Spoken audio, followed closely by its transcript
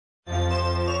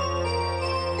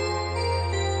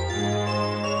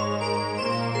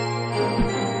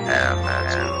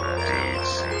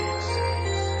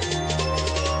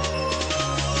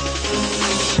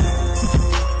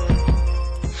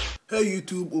Hello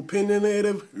YouTube,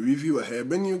 Opinionative Reviewer here,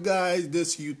 bringing you guys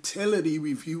this utility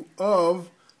review of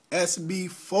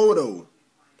SBPhoto.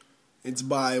 It's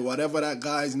by whatever that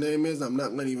guy's name is. I'm not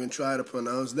going to even try to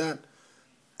pronounce that.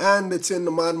 And it's in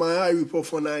the Mod My Eye report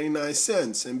for 99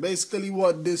 cents. And basically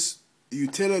what this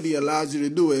utility allows you to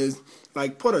do is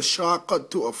like put a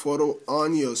shortcut to a photo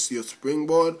on your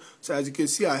springboard. So as you can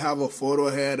see, I have a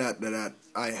photo here that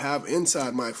I have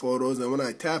inside my photos, and when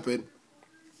I tap it,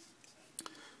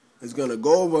 it's gonna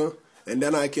go over, and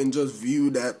then I can just view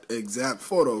that exact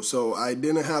photo. So I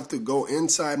didn't have to go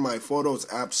inside my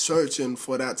Photos app searching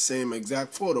for that same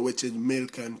exact photo, which is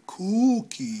milk and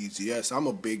cookies. Yes, I'm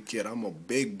a big kid. I'm a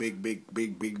big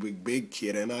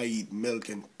kid, and I eat milk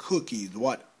and cookies,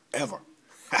 whatever.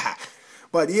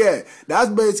 But yeah, that's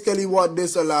basically what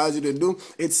this allows you to do.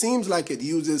 It seems like it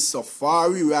uses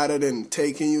Safari rather than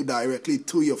taking you directly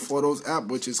to your Photos app,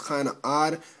 which is kind of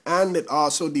odd. And it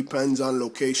also depends on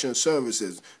location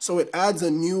services. So it adds a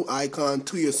new icon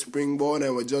to your springboard,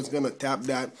 and we're just going to tap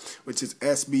that, which is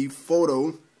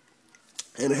SBPhoto.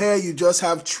 And here you just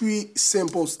have 3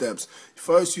 simple steps.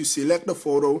 First, you select the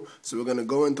photo. So we're going to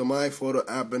go into my photo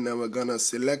app, and then we're going to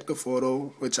select the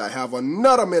photo, which I have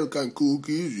another milk and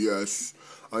cookies. Yes,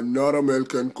 another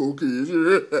milk and cookies.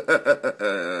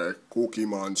 Cookie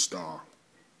Monster.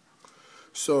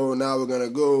 So now we're going to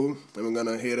go, and we're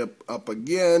going to hit it up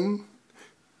again.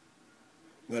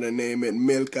 I'm going to name it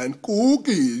milk and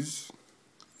cookies.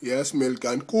 Yes, milk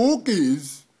and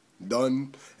cookies.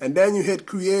 Done. And then you hit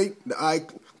create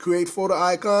photo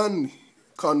icon,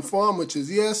 confirm, which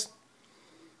is yes.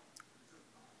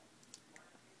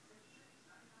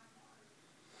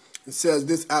 It says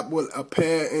this app will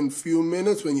appear in few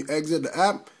minutes when you exit the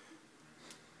app.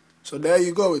 So there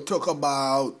you go. It took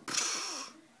about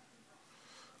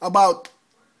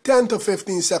 10 to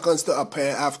 15 seconds to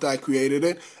appear after I created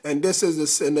it. And this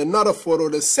is in another photo,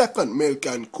 the second milk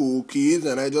and cookies,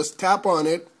 and I just tap on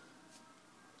it.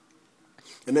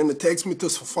 And then it takes me to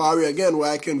Safari again,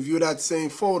 where I can view that same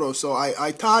photo. So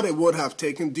I thought it would have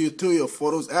taken you to your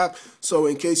Photos app. So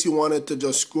in case you wanted to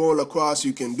just scroll across,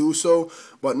 you can do so.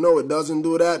 But no, it doesn't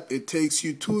do that. It takes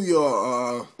you to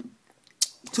your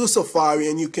to Safari,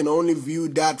 and you can only view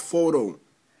that photo.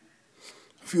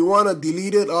 If you want to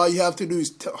delete it, all you have to do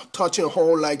is touch and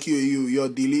hold like you're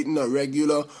deleting a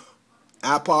regular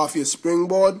app off your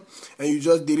springboard, and you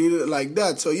just delete it like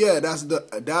that. So yeah,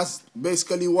 that's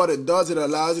basically what it does. It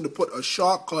allows you to put a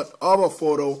shortcut of a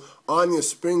photo on your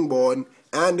springboard,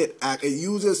 and it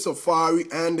uses Safari,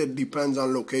 and it depends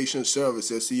on location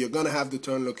services. So you're gonna have to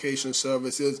turn location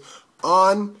services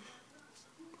on.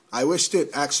 I wish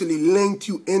it actually linked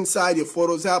you inside your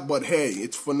Photos app, but hey,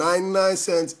 it's for 99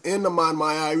 cents in the Mod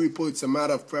My Eye report. It's a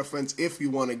matter of preference if you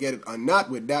want to get it or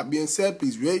not. With that being said,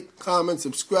 please rate, comment,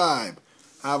 subscribe.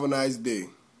 Have a nice day.